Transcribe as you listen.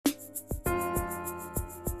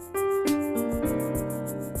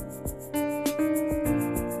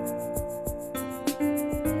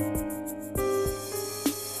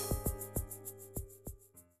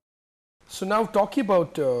So now talking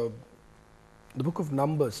about the book of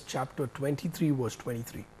Numbers, chapter 23, verse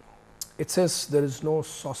 23. It says there is no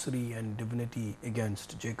sorcery and divinity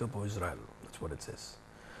against Jacob or Israel. That's what it says.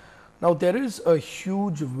 Now there is a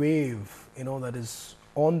huge wave, that is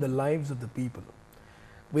on the lives of the people,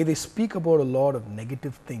 where they speak about a lot of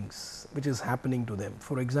negative things which is happening to them.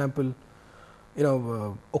 For example,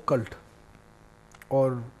 occult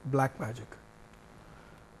or black magic.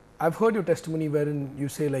 I've heard your testimony wherein you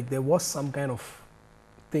say like there was some kind of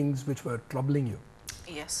things which were troubling you.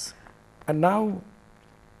 Yes. And now,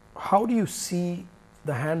 how do you see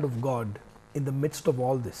the hand of God in the midst of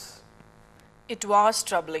all this? It was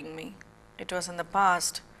troubling me. It was in the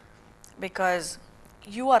past, because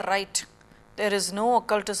you are right. There is no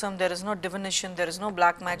occultism, there is no divination, there is no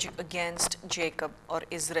black magic against Jacob or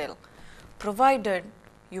Israel, provided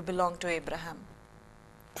you belong to Abraham.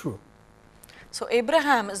 True. So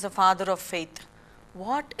Abraham is the father of faith.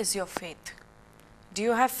 What is your faith? Do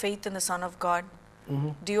you have faith in the Son of God?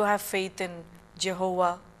 Do you have faith in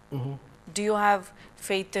Jehovah? Do you have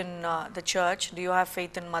faith in the church? Do you have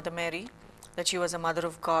faith in Mother Mary, that she was a mother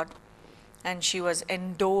of God and she was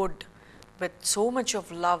endowed with so much of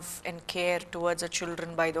love and care towards her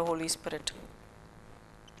children by the Holy Spirit?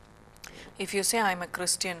 If you say, I am a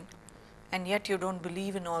Christian, and yet you don't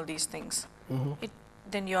believe in all these things,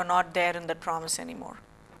 then you are not there in that promise anymore.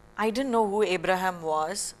 I didn't know who Abraham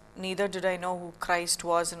was, neither did I know who Christ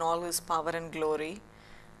was in all his power and glory,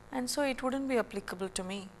 and so it wouldn't be applicable to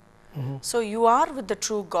me. So you are with the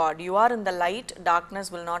true God, you are in the light,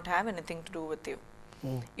 darkness will not have anything to do with you.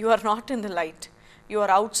 You are not in the light, you are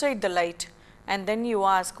outside the light, and then you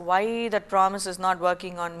ask why that promise is not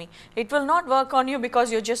working on me. It will not work on you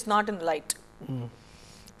because you're just not in the light.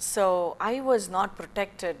 So I was not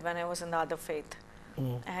protected when I was in the other faith,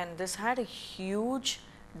 and this had a huge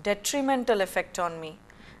detrimental effect on me,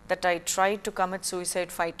 that I tried to commit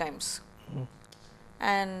suicide 5 times.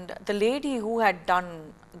 And the lady who had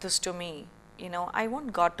done this to me, I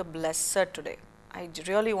want God to bless her today. I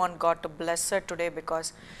really want God to bless her today,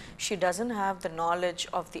 because she doesn't have the knowledge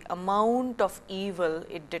of the amount of evil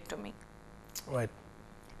it did to me. Right.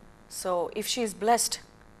 So if she is blessed,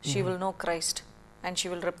 she will know Christ, and she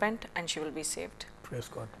will repent, and she will be saved. Praise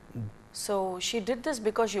God. So she did this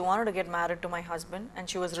because she wanted to get married to my husband, and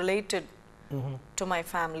she was related to my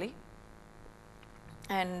family.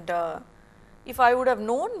 And if I would have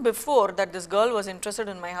known before that this girl was interested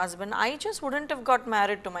in my husband, I just wouldn't have got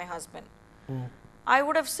married to my husband. I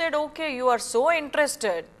would have said, okay, you are so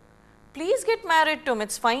interested, please get married to him,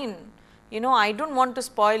 it's fine. I don't want to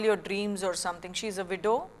spoil your dreams or something. She's a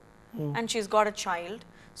widow and she's got a child.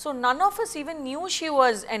 So none of us even knew she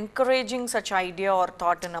was encouraging such idea or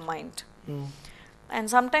thought in her mind. And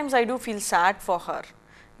sometimes I do feel sad for her,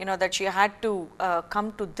 that she had to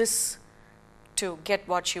come to this to get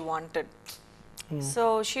what she wanted.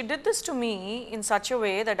 So she did this to me in such a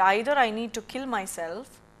way that either I need to kill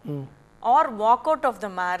myself or walk out of the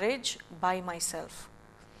marriage by myself.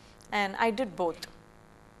 And I did both.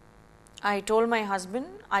 I told my husband,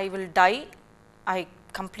 I will die. I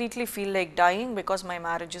completely feel like dying because my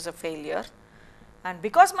marriage is a failure. And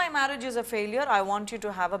because my marriage is a failure, I want you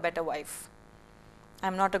to have a better wife.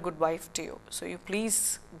 I'm not a good wife to you. So you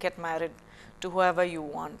please get married to whoever you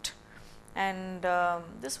want. And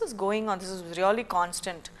this was going on, this was really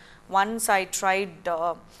constant. Once I tried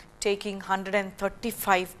taking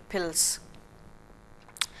 135 pills.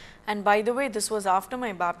 And by the way, this was after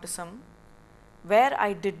my baptism, where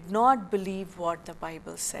I did not believe what the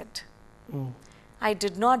Bible said. I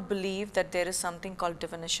did not believe that there is something called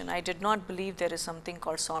divination. I did not believe there is something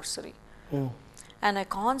called sorcery. And I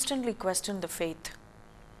constantly questioned the faith.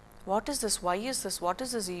 What is this? Why is this? What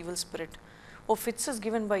is this evil spirit? Oh, fits is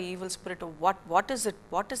given by evil spirit. Or what is it?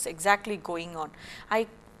 What is exactly going on? I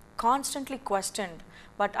constantly questioned,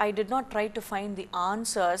 but I did not try to find the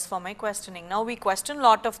answers for my questioning. Now we question a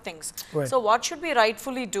lot of things. Right. So what should we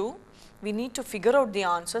rightfully do? We need to figure out the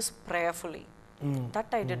answers prayerfully. That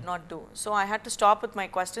I did not do. So I had to stop with my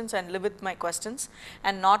questions and live with my questions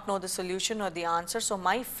and not know the solution or the answer. So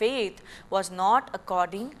my faith was not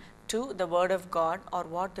according to the word of God or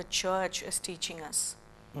what the church is teaching us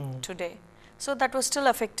today. So that was still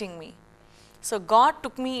affecting me. So God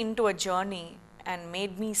took me into a journey and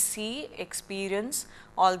made me see, experience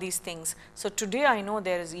all these things. So today I know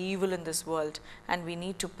there is evil in this world and we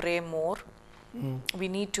need to pray more. We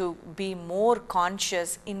need to be more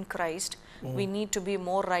conscious in Christ. We need to be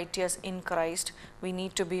more righteous in Christ. We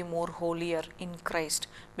need to be more holier in Christ.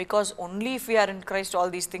 Because only if we are in Christ all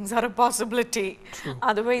these things are a possibility.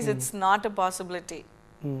 Otherwise it's not a possibility.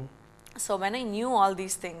 So when I knew all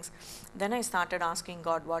these things, then I started asking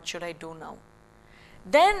God, what should I do now?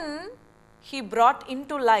 Then He brought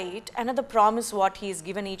into light another promise what He has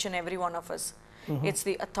given each and every one of us. It's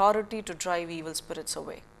the authority to drive evil spirits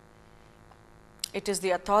away. It is the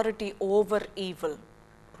authority over evil.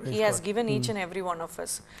 Praise He has God. given each and every one of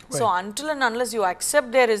us. Right. So until and unless you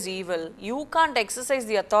accept there is evil, you can't exercise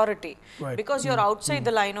the authority, Right. because you're outside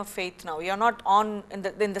the line of faith now. You're not on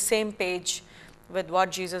in the same page with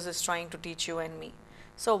what Jesus is trying to teach you and me.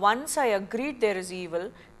 So once I agreed there is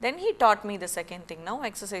evil, then He taught me the second thing. Now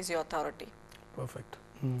exercise your authority. Perfect.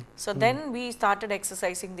 So then we started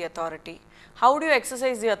exercising the authority. How do you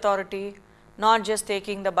exercise the authority? Not just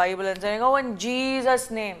taking the Bible and saying, oh, in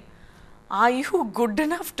Jesus' name. Are you good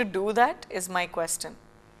enough to do that, is my question.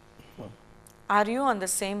 Are you on the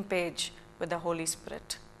same page with the Holy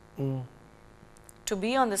Spirit? To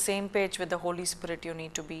be on the same page with the Holy Spirit, you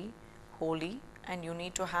need to be holy, and you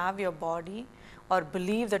need to have your body, or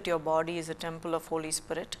believe that your body is a temple of Holy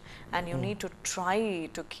Spirit, and you need to try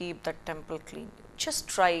to keep that temple clean. Just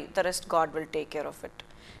try, the rest God will take care of it.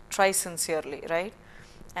 Try sincerely, right?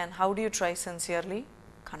 And how do you try sincerely?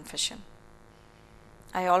 Confession.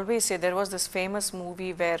 I always say, there was this famous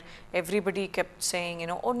movie where everybody kept saying,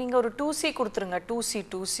 oh, ninga oru 2C kuduthurunga, 2C,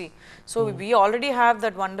 2C. So we already have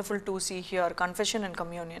that wonderful 2C here, confession and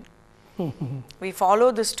communion. We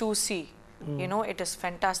follow this 2C, it is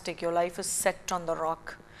fantastic. Your life is set on the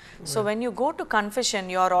rock. So when you go to confession,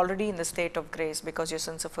 you are already in the state of grace because your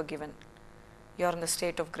sins are forgiven. You are in the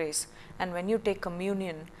state of grace. And when you take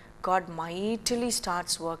communion, God mightily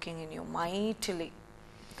starts working in you, mightily.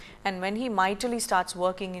 And when He mightily starts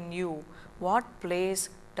working in you, what place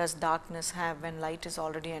does darkness have when light has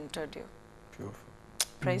already entered you? Beautiful.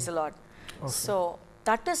 Praise the Lord. Awesome. So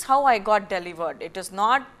that is how I got delivered. It is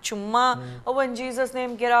not chumma, oh, in Jesus'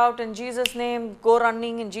 name get out, in Jesus' name go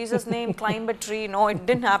running, in Jesus' name climb a tree. No, it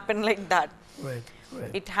didn't happen like that. Right,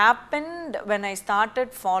 right. It happened when I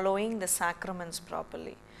started following the sacraments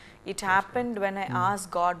properly. It happened when I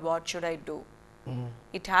asked God, what should I do?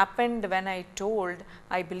 It happened when I told,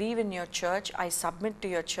 I believe in your church, I submit to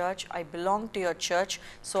your church, I belong to your church,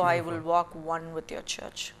 so I will walk one with your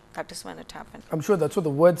church. That is when it happened. I'm sure that's what the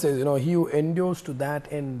word says, he who endures to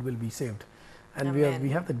that end will be saved. And we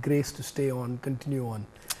have the grace to stay on, continue on.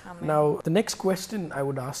 Amen. Now, the next question I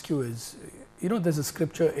would ask you is, there's a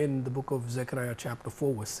scripture in the book of Zechariah chapter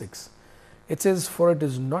 4 verse 6. It says, for it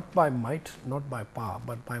is not by might, not by power,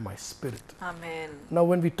 but by my Spirit. Amen. Now,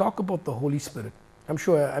 when we talk about the Holy Spirit, I'm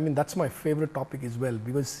sure, that's my favorite topic as well,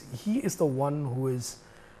 because He is the one who is,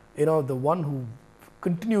 the one who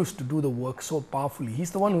continues to do the work so powerfully.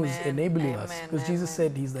 He's the one who is enabling us, because Jesus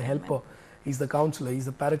said He's the helper, He's the counselor, He's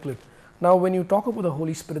the paraclete. Now, when you talk about the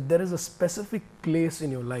Holy Spirit, there is a specific place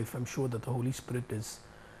in your life, I'm sure, that the Holy Spirit is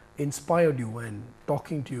inspired you and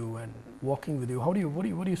talking to you and walking with you.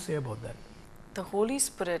 What do you say about that? The Holy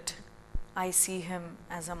Spirit, I see Him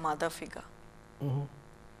as a mother figure.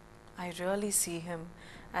 I really see Him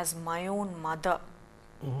as my own mother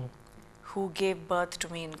who gave birth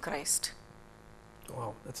to me in Christ.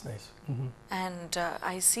 Wow, that's nice. And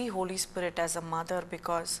I see Holy Spirit as a mother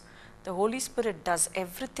because the Holy Spirit does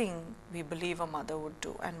everything we believe a mother would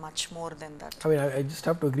do and much more than that. I just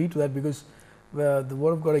have to agree to that, because the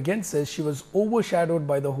Word of God again says she was overshadowed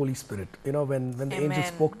by the Holy Spirit, when the angel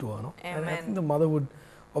spoke to her. No? And I think the motherhood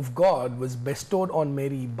of God was bestowed on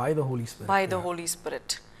Mary by the Holy Spirit. By the Holy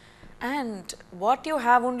Spirit. And what you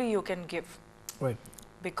have only you can give. Right.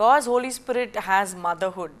 Because Holy Spirit has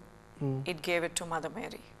motherhood, it gave it to Mother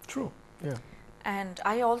Mary. True, yeah. And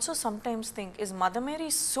I also sometimes think, is Mother Mary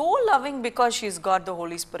so loving because she's got the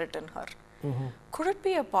Holy Spirit in her? Could it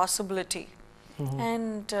be a possibility?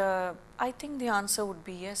 And I think the answer would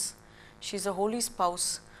be yes. She's a holy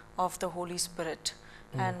spouse of the Holy Spirit.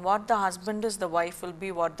 And what the husband is, the wife will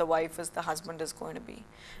be. What the wife is, the husband is going to be.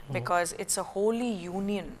 Because it's a holy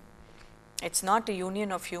union. It's not a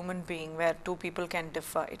union of human being where two people can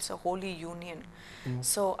differ. It's a holy union.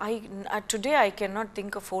 So today I cannot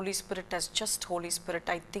think of Holy Spirit as just Holy Spirit.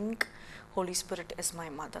 I think Holy Spirit is my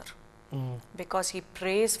mother. Because He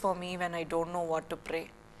prays for me when I don't know what to pray.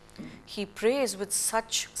 He prays with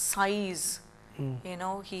such sighs.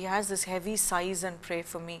 He has this heavy sighs and pray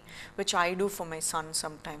for me, which I do for my son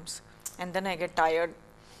sometimes. And then I get tired.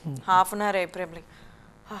 Half an hour I pray, I'm like,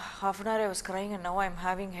 half an hour I was crying and now I'm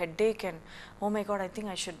having headache and oh my God, I think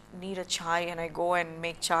I should need a chai, and I go and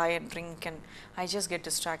make chai and drink and I just get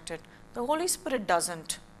distracted. The Holy Spirit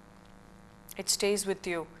doesn't. It stays with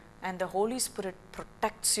you, and the Holy Spirit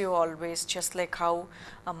protects you always, just like how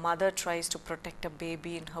a mother tries to protect a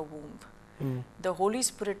baby in her womb. The Holy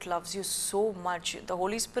Spirit loves you so much. The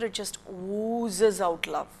Holy Spirit just oozes out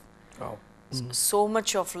love. Wow. So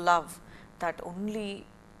much of love that only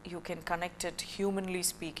you can connect it, humanly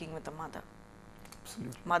speaking, with a mother.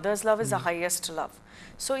 Absolutely. Mother's love is the highest love.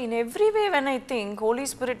 So in every way, when I think, Holy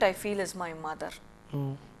Spirit, I feel is my mother.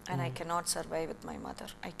 And I cannot survive with my mother.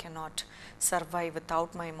 I cannot survive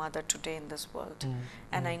without my mother today in this world.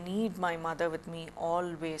 And I need my mother with me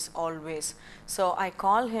always, always. So I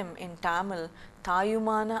call him in Tamil,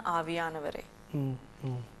 Thayumana Aviyanavare.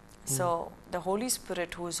 So the Holy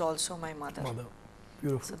Spirit, who is also my mother.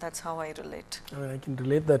 Beautiful. So that's how I relate. I mean, I can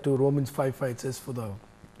relate that to Romans 5:5. It says, for the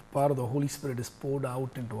power of the Holy Spirit is poured out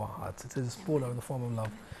into our hearts. It says it's poured out in the form of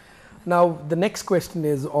love. Now, the next question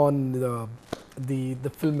is on the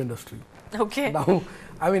film industry. Okay. Now,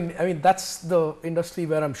 I mean that's the industry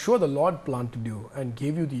where I'm sure the Lord planted you and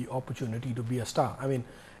gave you the opportunity to be a star. I mean,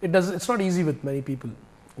 it's not easy with many people,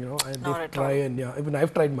 you know. And they try, and even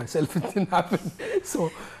I've tried myself, it didn't happen.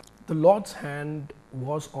 So, the Lord's hand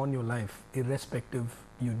was on your life, irrespective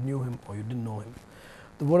you knew him or you didn't know him.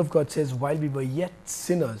 The Word of God says, while we were yet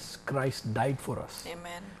sinners, Christ died for us.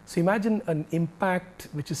 Amen. So imagine an impact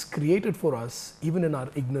which is created for us even in our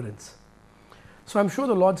ignorance. So I'm sure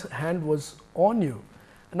the Lord's hand was on you.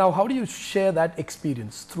 Now, how do you share that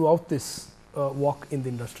experience throughout this walk in the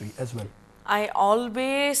industry as well? I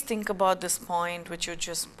always think about this point which you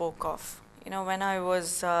just spoke of. You know, when I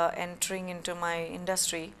was entering into my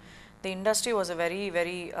industry, the industry was a very,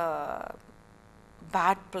 very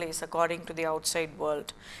bad place according to the outside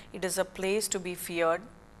world. It is a place to be feared.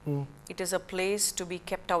 It is a place to be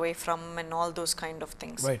kept away from and all those kind of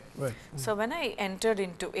things. Right. So when I entered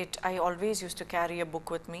into it, I always used to carry a book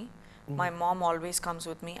with me. My mom always comes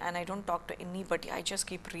with me, and I don't talk to anybody. I just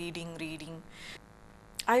keep reading.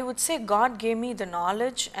 I would say God gave me the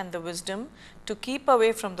knowledge and the wisdom to keep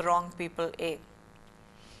away from the wrong people,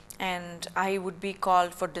 and I would be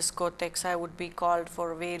called for discotheques, I would be called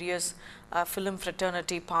for various film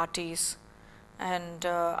fraternity parties, and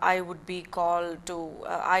I would be called to,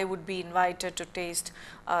 I would be invited to taste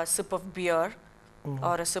a sip of beer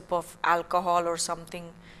or a sip of alcohol or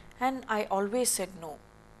something, and I always said no.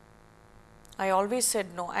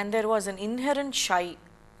 And there was an inherent shy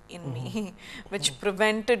in me which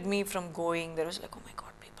prevented me from going. There was like, oh my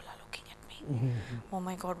God, people are looking at me. Oh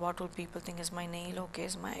my God, what will people think? Is my nail okay?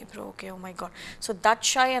 Is my eyebrow okay? Oh my God. So that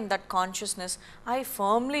shy and that consciousness, I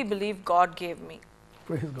firmly believe God gave me.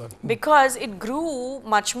 Praise God. Because it grew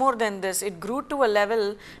much more than this. It grew to a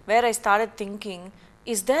level where I started thinking,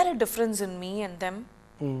 is there a difference in me and them?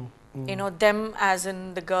 You know, them as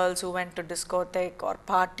in the girls who went to discotheque or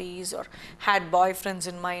parties or had boyfriends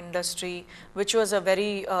in my industry, which was a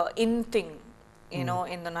very in thing, you know,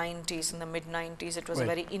 in the 90s, in the mid 90s, it was a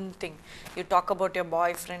very in thing. You talk about your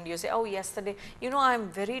boyfriend, you say, oh, yesterday, you know, I'm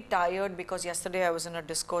very tired because yesterday I was in a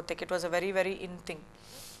discotheque. It was a very, very in thing.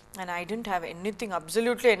 And I didn't have anything,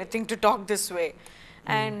 absolutely anything to talk this way.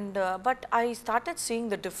 And, but I started seeing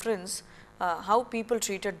the difference, how people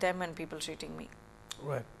treated them and people treating me.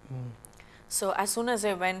 Right. So as soon as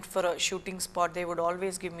I went for a shooting spot, they would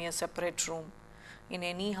always give me a separate room in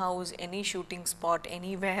any house, any shooting spot,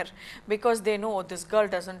 anywhere, because they know, oh, this girl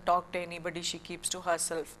doesn't talk to anybody, she keeps to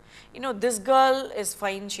herself. You know, this girl is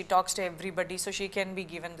fine, she talks to everybody, so she can be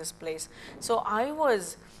given this place. So I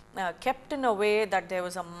was kept in a way that there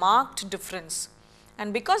was a marked difference.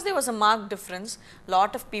 And because there was a marked difference,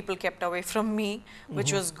 lot of people kept away from me,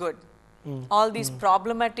 which was good. All these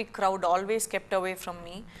problematic crowd always kept away from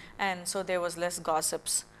me, and so there was less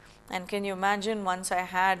gossips. And can you imagine, once I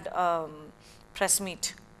had press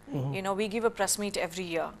meet, you know, we give a press meet every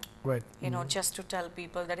year, you know, just to tell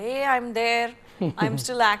people that, hey, I'm there, I'm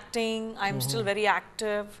still acting, I'm still very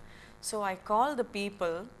active. So I called the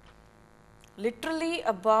people, literally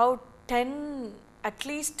about 10, at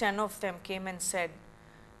least 10 of them came and said,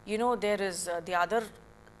 you know, there is the other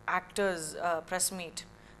actors press meet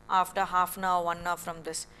after half an hour, 1 hour from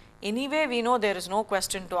this. Anyway, we know there is no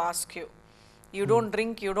question to ask you. You don't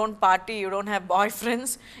drink, you don't party, you don't have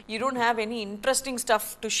boyfriends, you don't have any interesting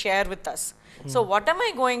stuff to share with us. So what am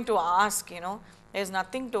I going to ask, you know? There is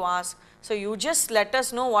nothing to ask. So you just let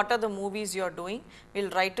us know what are the movies you are doing. We'll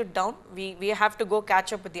write it down. We have to go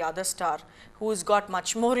catch up with the other star who's got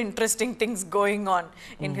much more interesting things going on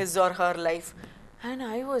in his or her life. And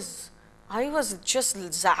I was just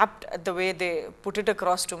zapped at the way they put it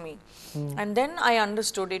across to me. And then I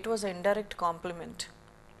understood it was an indirect compliment.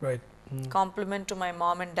 Compliment to my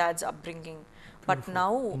mom and dad's upbringing. But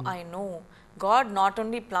now I know God not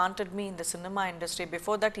only planted me in the cinema industry,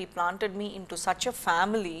 before that He planted me into such a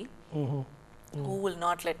family who will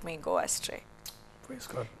not let me go astray. Praise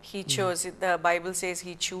God. He chose, the Bible says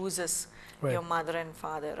he chooses Right. your mother and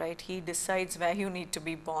father, right? He decides where you need to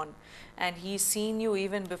be born. And he's seen you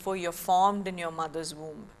even before you're formed in your mother's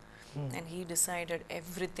womb. And he decided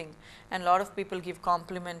everything. And a lot of people give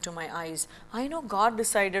compliment to my eyes. I know God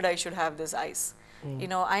decided I should have these eyes. You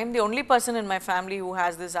know, I am the only person in my family who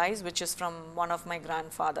has these eyes, which is from one of my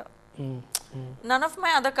grandfather. None of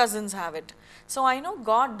my other cousins have it. So I know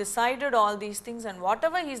God decided all these things, and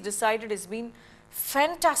whatever he's decided has been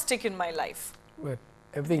fantastic in my life. But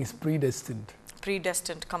everything is predestined.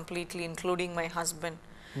 Predestined completely, including my husband.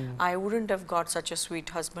 I wouldn't have got such a sweet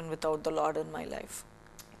husband without the Lord in my life.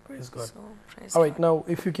 Praise God. So, praise All right, God. now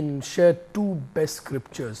if you can share 2 best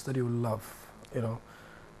scriptures that you love, you know,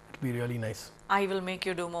 it'd be really nice. I will make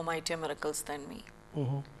you do more mightier miracles than me.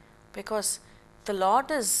 Because the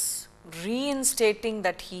Lord is reinstating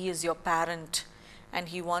that he is your parent, and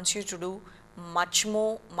he wants you to do much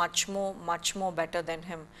more better than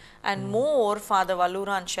him. And more, Father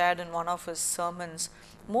Valuran shared in one of his sermons,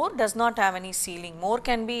 more does not have any ceiling. More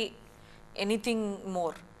can be anything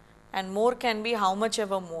more, and more can be how much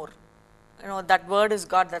ever more. You know, that word has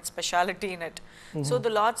got that speciality in it. So the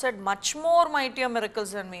Lord said, much more mightier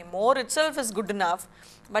miracles than me. More itself is good enough,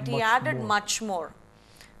 but he Much added more. much more.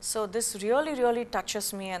 So this really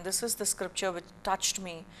touches me, and this is the scripture which touched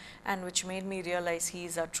me and which made me realize he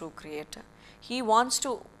is our true creator. He wants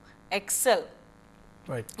to excel.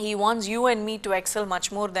 Right. He wants you and me to excel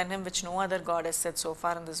much more than him, which no other God has said so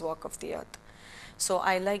far in this walk of the earth. So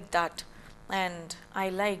I like that. And I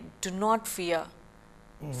like, do not fear,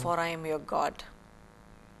 for I am your God.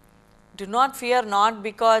 Do not fear, not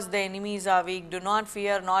because the enemies are weak. Do not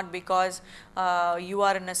fear, not because you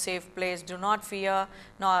are in a safe place. Do not fear,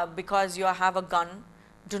 not because you have a gun.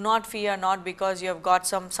 Do not fear, not because you have got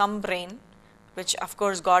some brain, which of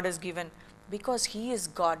course God has given. Because he is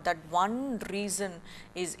God. That one reason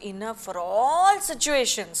is enough for all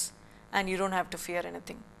situations, and you don't have to fear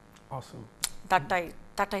anything. Awesome. That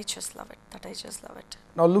I just love it. That I just love it.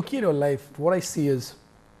 Now looking at your life, what I see is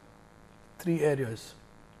 3 areas,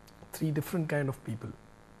 3 different kind of people,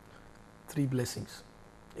 3 blessings.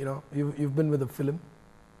 You know, you've been with a film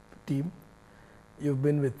team, you've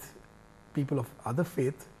been with people of other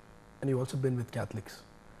faith, and you've also been with Catholics.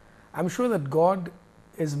 I'm sure that God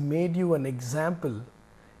has made you an example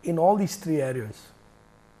in all these 3 areas.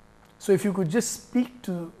 So if you could just speak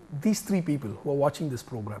to these 3 people who are watching this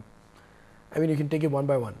program, I mean, you can take it one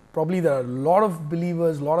by one. Probably there are a lot of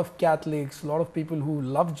believers, a lot of Catholics, a lot of people who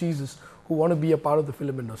love Jesus, who want to be a part of the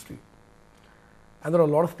film industry. And there are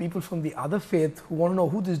a lot of people from the other faith who want to know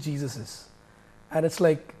who this Jesus is. And it's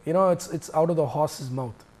like, you know, it's out of the horse's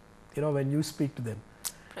mouth, you know, when you speak to them.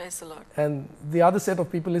 Praise the Lord. And the other set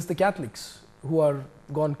of people is the Catholics, who are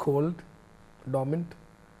gone cold, dormant.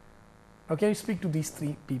 Now, can you speak to these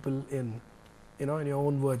 3 people in, you know, in your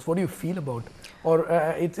own words? What do you feel about? Or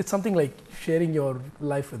it's something like sharing your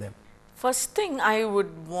life with them. First thing, I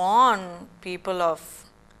would warn people of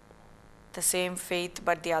the same faith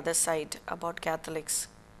but the other side about Catholics.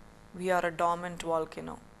 We are a dormant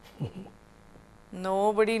volcano.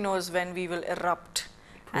 Nobody knows when we will erupt.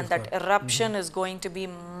 And that eruption is going to be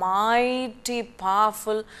mighty,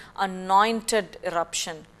 powerful, anointed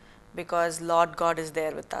eruption, because Lord God is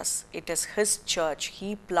there with us. It is his church.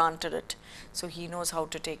 He planted it. So he knows how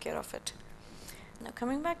to take care of it. Now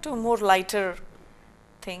coming back to a more lighter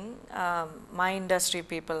thing, my industry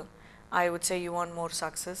people, I would say you want more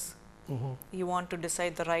success. You want to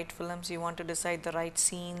decide the right films, you want to decide the right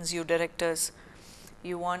scenes, you directors.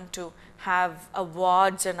 You want to have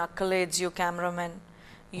awards and accolades, you cameramen.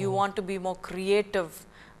 You want to be more creative,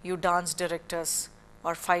 you dance directors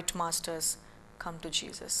or fight masters. Come to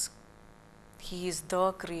Jesus. He is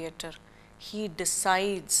the creator. He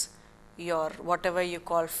decides your whatever you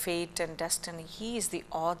call fate and destiny. He is the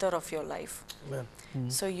author of your life. Amen.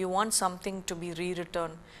 So you want something to be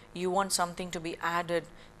rewritten, you want something to be added,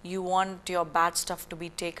 you want your bad stuff to be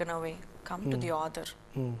taken away. Come to the author.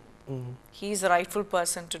 He is the rightful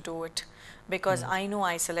person to do it, because I know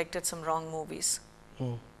I selected some wrong movies.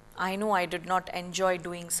 I know I did not enjoy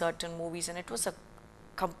doing certain movies, and it was a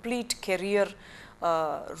complete career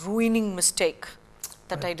ruining mistake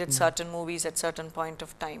that I did certain movies at certain point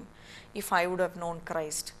of time. If I would have known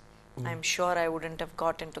Christ, I'm sure I wouldn't have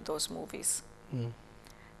got into those movies.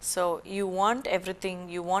 So you want everything,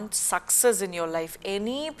 you want success in your life,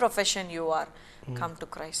 any profession you are, come to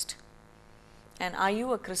Christ. And are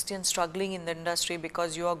you a Christian struggling in the industry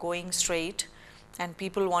because you are going straight and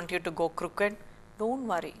people want you to go crooked? Don't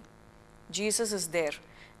worry. Jesus is there.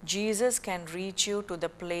 Jesus can reach you to the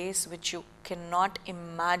place which you cannot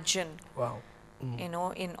imagine. Wow. You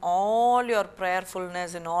know, in all your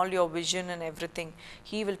prayerfulness, in all your vision and everything,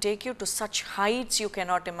 He will take you to such heights you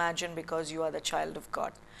cannot imagine because you are the child of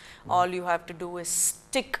God. All you have to do is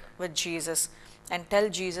stick with Jesus and tell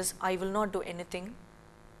Jesus, I will not do anything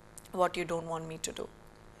what you don't want me to do.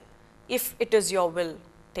 If it is your will,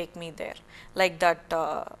 take me there. Like that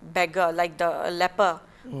beggar, like the leper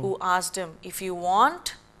who asked Him, if you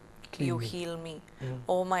want, you heal me.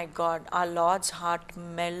 Oh my God, our Lord's heart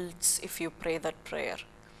melts if you pray that prayer.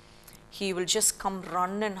 He will just come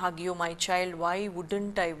run and hug you, my child. Why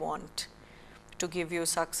wouldn't I want to give you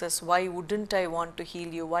success? Why wouldn't I want to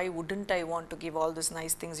heal you? Why wouldn't I want to give all these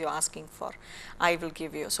nice things you're asking for? I will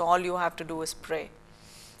give you. So all you have to do is pray.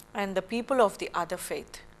 And the people of the other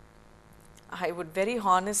faith, I would very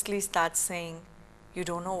honestly start saying, you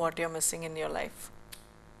don't know what you're missing in your life.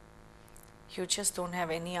 You just don't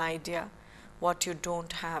have any idea what you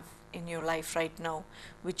don't have in your life right now,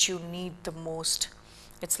 which you need the most.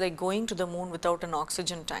 It's like going to the moon without an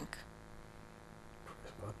oxygen tank.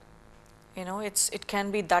 You know, it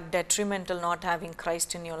can be that detrimental not having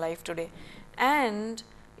Christ in your life today. And,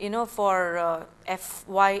 you know, for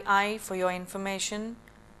FYI, for your information,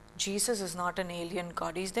 Jesus is not an alien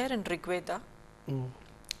God. He's there in Rigveda,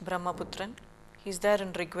 Brahmaputran. He's there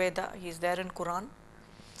in Rigveda. He's there in Quran.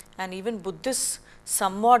 And even Buddhists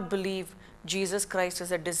somewhat believe Jesus Christ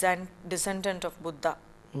is a descendant of Buddha.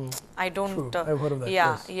 I don't. I've heard of that.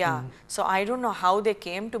 Yeah, yes. yeah. So I don't know how they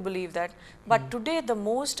came to believe that. But today the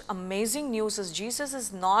most amazing news is Jesus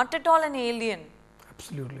is not at all an alien.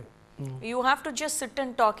 Absolutely. You have to just sit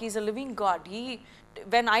and talk. He's a living God.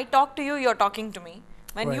 When I talk to you, you're talking to me.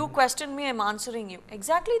 When you question me, I'm answering you.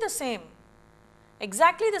 Exactly the same.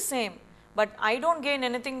 Exactly the same. But I don't gain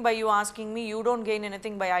anything by you asking me. You don't gain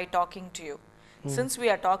anything by I talking to you. Since we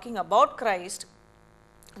are talking about Christ,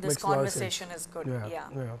 this conversation is good. Yeah.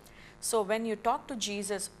 So when you talk to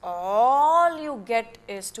Jesus, all you get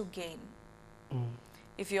is to gain.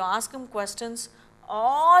 If you ask Him questions,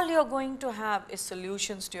 all you're going to have is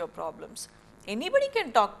solutions to your problems. Anybody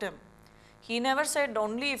can talk to Him. He never said,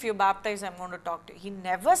 only if you baptize, I'm going to talk to you. He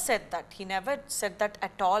never said that. He never said that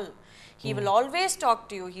at all. He will always talk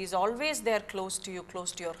to you. He's always there close to you,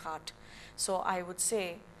 close to your heart. So I would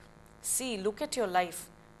say, see, look at your life,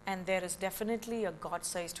 and there is definitely a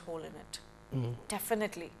God-sized hole in it.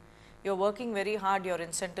 Definitely. You're working very hard, your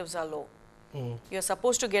incentives are low. You're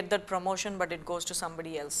supposed to get that promotion, but it goes to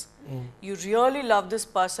somebody else. You really love this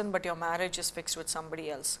person, but your marriage is fixed with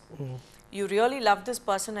somebody else. You really love this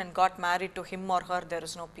person and got married to him or her, there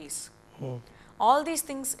is no peace. All these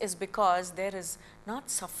things is because there is not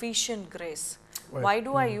sufficient grace. Why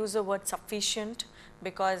do I use the word sufficient?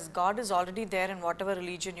 Because God is already there in whatever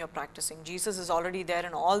religion you're practicing. Jesus is already there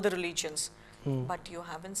in all the religions. But you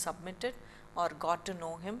haven't submitted or got to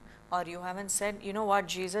know Him, or you haven't said, you know what,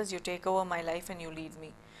 Jesus, you take over my life and you lead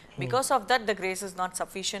me. Because of that, the grace is not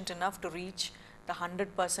sufficient enough to reach the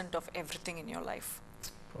 100% of everything in your life.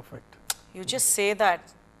 Perfect. You just say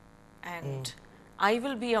that, and I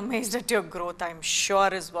will be amazed at your growth, I'm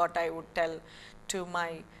sure, is what I would tell to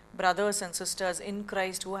my brothers and sisters in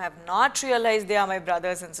Christ who have not realized they are my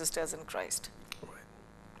brothers and sisters in Christ. Right.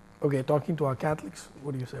 Okay, talking to our Catholics,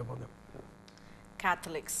 what do you say about them?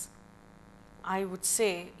 Catholics, I would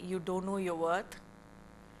say you don't know your worth,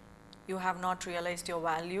 you have not realized your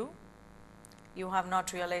value, you have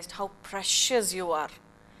not realized how precious you are,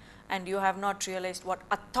 and you have not realized what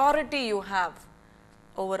authority you have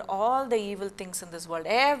over all the evil things in this world,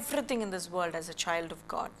 everything in this world as a child of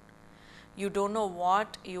God. You don't know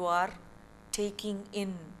what you are taking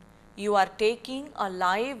in. You are taking a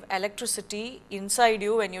live electricity inside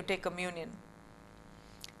you when you take communion.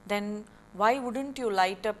 Then why wouldn't you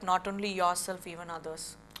light up not only yourself, even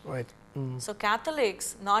others? Right. So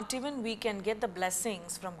Catholics, not even we can get the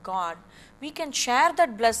blessings from God, we can share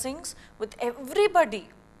that blessings with everybody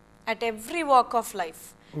at every walk of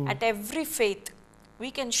life, at every faith.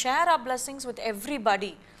 We can share our blessings with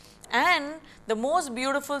everybody. And the most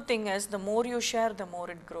beautiful thing is, the more you share, the more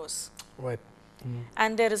it grows. Right.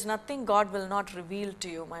 And there is nothing God will not reveal to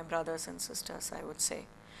you, my brothers and sisters, I would say.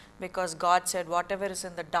 Because God said, whatever is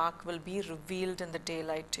in the dark will be revealed in the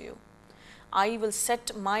daylight to you. I will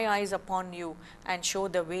set my eyes upon you and show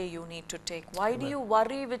the way you need to take. Why do you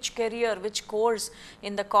worry which career, which course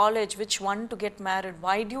in the college, which one to get married?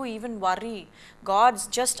 Why do you even worry? God's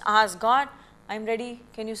just ask, God, I'm ready.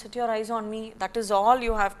 Can you set your eyes on me? That is all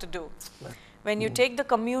you have to do. When you take the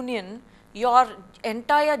communion, your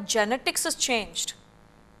entire genetics is changed.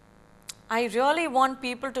 I really want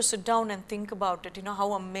people to sit down and think about it, you know,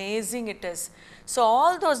 how amazing it is. So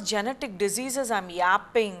all those genetic diseases I'm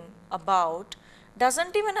yapping about,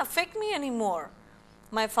 doesn't even affect me anymore.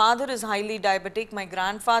 My father is highly diabetic, my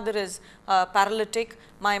grandfather is paralytic,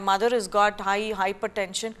 my mother has got high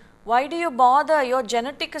hypertension. Why do you bother? Your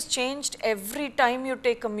genetic is changed every time you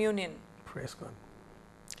take communion. Praise God.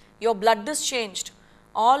 Your blood is changed.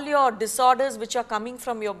 All your disorders which are coming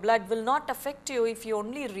from your blood will not affect you if you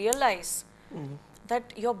only realize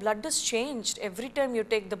that your blood is changed every time you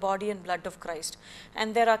take the body and blood of Christ.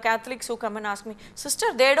 And there are Catholics who come and ask me,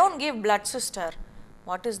 sister, they don't give blood, sister.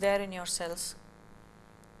 What is there in your cells?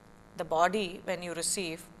 The body, when you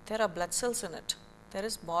receive, there are blood cells in it. There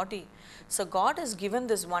is body. So God has given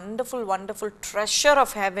this wonderful, wonderful treasure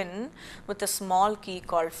of heaven with a small key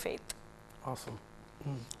called faith. Awesome.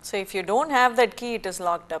 So if you don't have that key, it is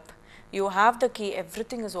locked up. You have the key,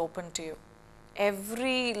 everything is open to you.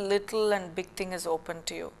 Every little and big thing is open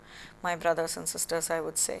to you, my brothers and sisters, I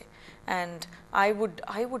would say. And I would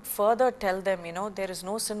further tell them, you know, there is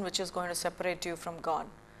no sin which is going to separate you from God.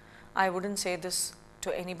 I wouldn't say this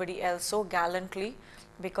to anybody else so gallantly,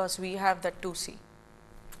 because we have that 2C.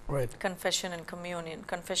 Right. Confession and communion.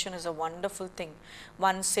 Confession is a wonderful thing.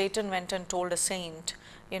 Once Satan went and told a saint,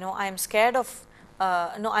 you know, I'm scared of,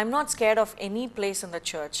 no, I'm not scared of any place in the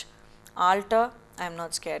church. Altar, I'm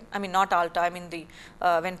not scared. I mean, not altar, I mean the,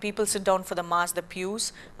 when people sit down for the mass, the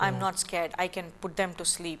pews, I'm not scared. I can put them to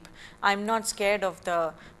sleep. I'm not scared of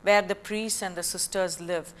the, where the priests and the sisters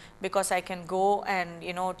live, because I can go and,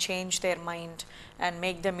 you know, change their mind and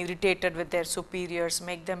make them irritated with their superiors,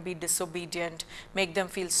 make them be disobedient, make them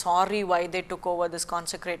feel sorry why they took over this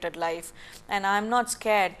consecrated life. And I'm not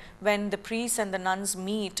scared when the priests and the nuns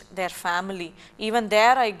meet their family. Even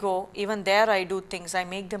there I go, even there I do things, I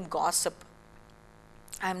make them gossip.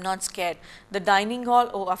 I'm not scared. The dining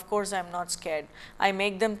hall, oh, of course I'm not scared. I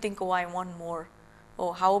make them think, oh, I want more.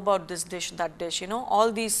 Oh, how about this dish, that dish, you know,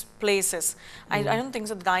 all these places. I don't think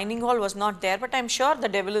so. The dining hall was not there, but I'm sure the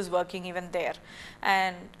devil is working even there.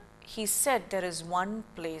 And he said, there is one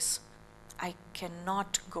place I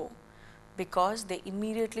cannot go, because they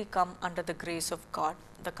immediately come under the grace of God,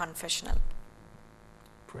 the confessional.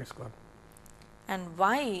 Praise God. And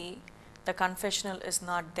why the confessional is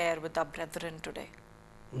not there with our brethren today?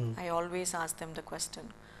 I always ask them the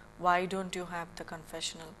question, why don't you have the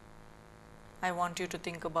confessional? I want you to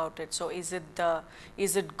think about it. So is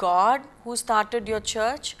it God who started your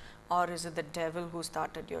church, or is it the devil who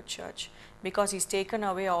started your church? Because he's taken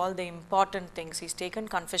away all the important things. He's taken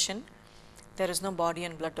confession. There is no body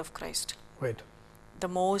and blood of Christ. Right. The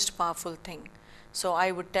most powerful thing. So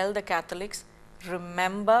I would tell the Catholics,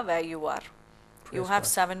 remember where you are. You have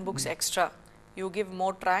 7 books extra. You give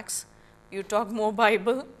more tracts. You talk more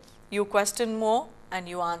Bible, you question more, and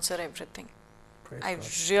you answer everything. Praise I God.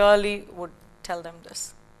 really would tell them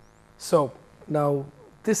this. So now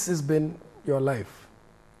this has been your life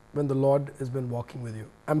when the Lord has been walking with you.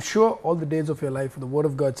 I'm sure all the days of your life, the Word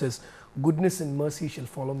of God says, goodness and mercy shall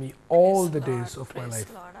follow me all the days of my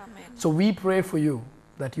life. Lord, amen. So we pray for you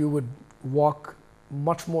that you would walk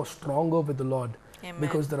much more stronger with the Lord, Amen.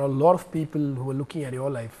 because there are a lot of people who are looking at your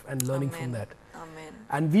life and learning from that. Amen.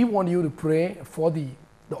 And we want you to pray for the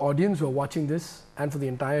audience who are watching this and for the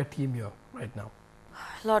entire team here right now.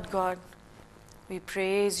 Lord God, we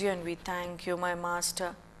praise you and we thank you, my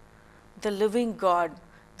Master, the living God,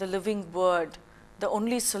 the living Word, the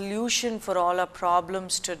only solution for all our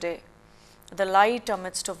problems today, the light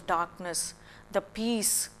amidst of darkness, the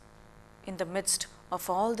peace in the midst of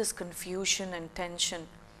all this confusion and tension.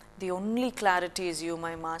 The only clarity is you,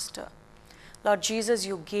 my Master. Lord Jesus,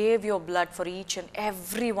 you gave your blood for each and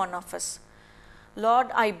every one of us.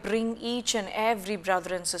 Lord, I bring each and every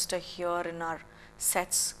brother and sister here in our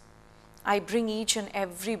sets. I bring each and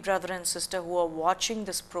every brother and sister who are watching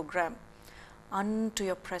this program unto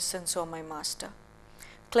your presence, O my Master.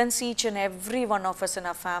 Cleanse each and every one of us and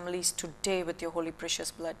our families today with your holy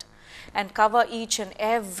precious blood. And cover each and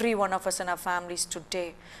every one of us and our families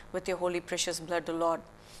today with your holy precious blood, O Lord.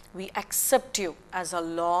 We accept you as our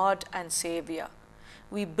Lord and Savior.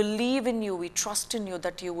 We believe in you, we trust in you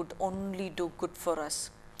that you would only do good for us.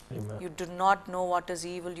 Amen. You do not know what is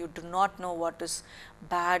evil, you do not know what is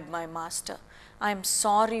bad, my Master. I am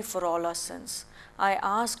sorry for all our sins. I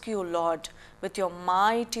ask you, Lord, with your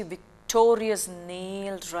mighty, victorious,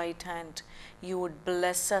 nailed right hand, you would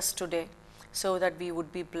bless us today so that we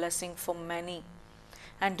would be blessing for many.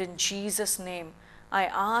 And in Jesus' name, I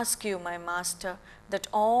ask you, my Master, that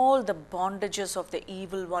all the bondages of the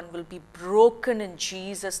evil one will be broken in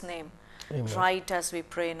Jesus' name. Amen. Right as we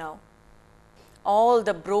pray now. All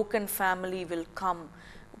the broken family will come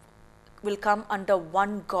under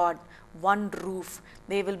one God, one roof.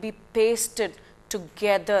 They will be pasted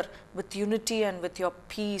together with unity and with your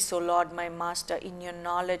peace, O Lord, my Master, in your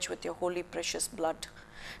knowledge with your holy precious blood,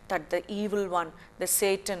 that the evil one, the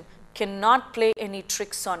Satan, cannot play any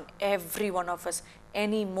tricks on every one of us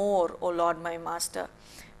anymore, O Lord, my Master.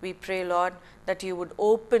 We pray, Lord, that you would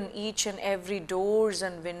open each and every doors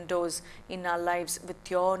and windows in our lives with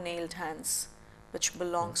your nailed hands, which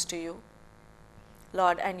belongs to you,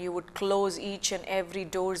 Lord, and you would close each and every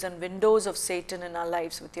doors and windows of Satan in our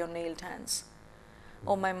lives with your nailed hands.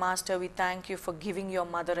 Oh, my Master, we thank you for giving your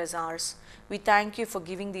mother as ours. We thank you for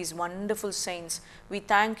giving these wonderful saints. We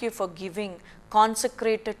thank you for giving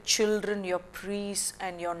consecrated children, your priests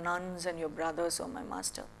and your nuns and your brothers, oh my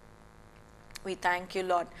Master. We thank you,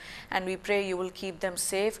 Lord, and we pray you will keep them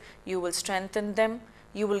safe, you will strengthen them,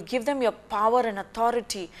 you will give them your power and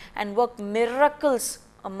authority and work miracles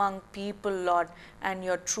among people, Lord, and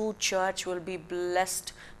your true church will be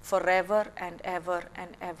blessed forever and ever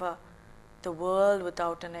and ever, the world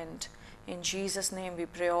without an end. In Jesus' name we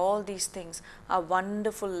pray all these things, our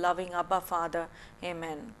wonderful, loving Abba Father.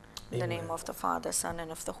 Amen. In the name of the Father, Son,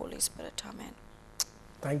 and of the Holy Spirit. Amen.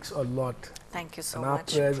 Thanks a lot. Thank you so and our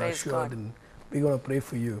much. prayers Praise are sure, God. and we're going to pray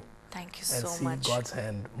for you. Thank you and so see much. God's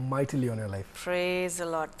hand mightily on your life. Praise the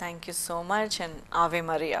Lord. Thank you so much, and Ave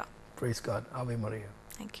Maria. Praise God. Ave Maria.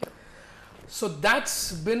 Thank you. So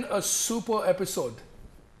that's been a super episode.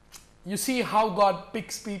 You see how God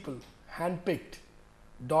picks people, handpicked,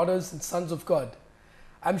 daughters and sons of God.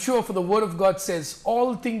 I'm sure, for the word of God says,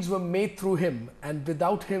 all things were made through him, and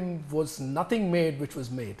without him was nothing made which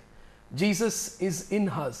was made. Jesus is in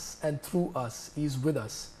us, and through us, he is with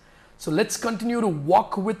us. So let's continue to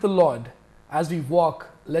walk with the Lord. As we walk,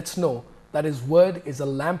 let's know that his word is a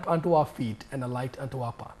lamp unto our feet and a light unto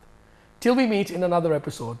our path. Till we meet in another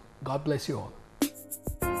episode, God bless you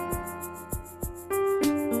all.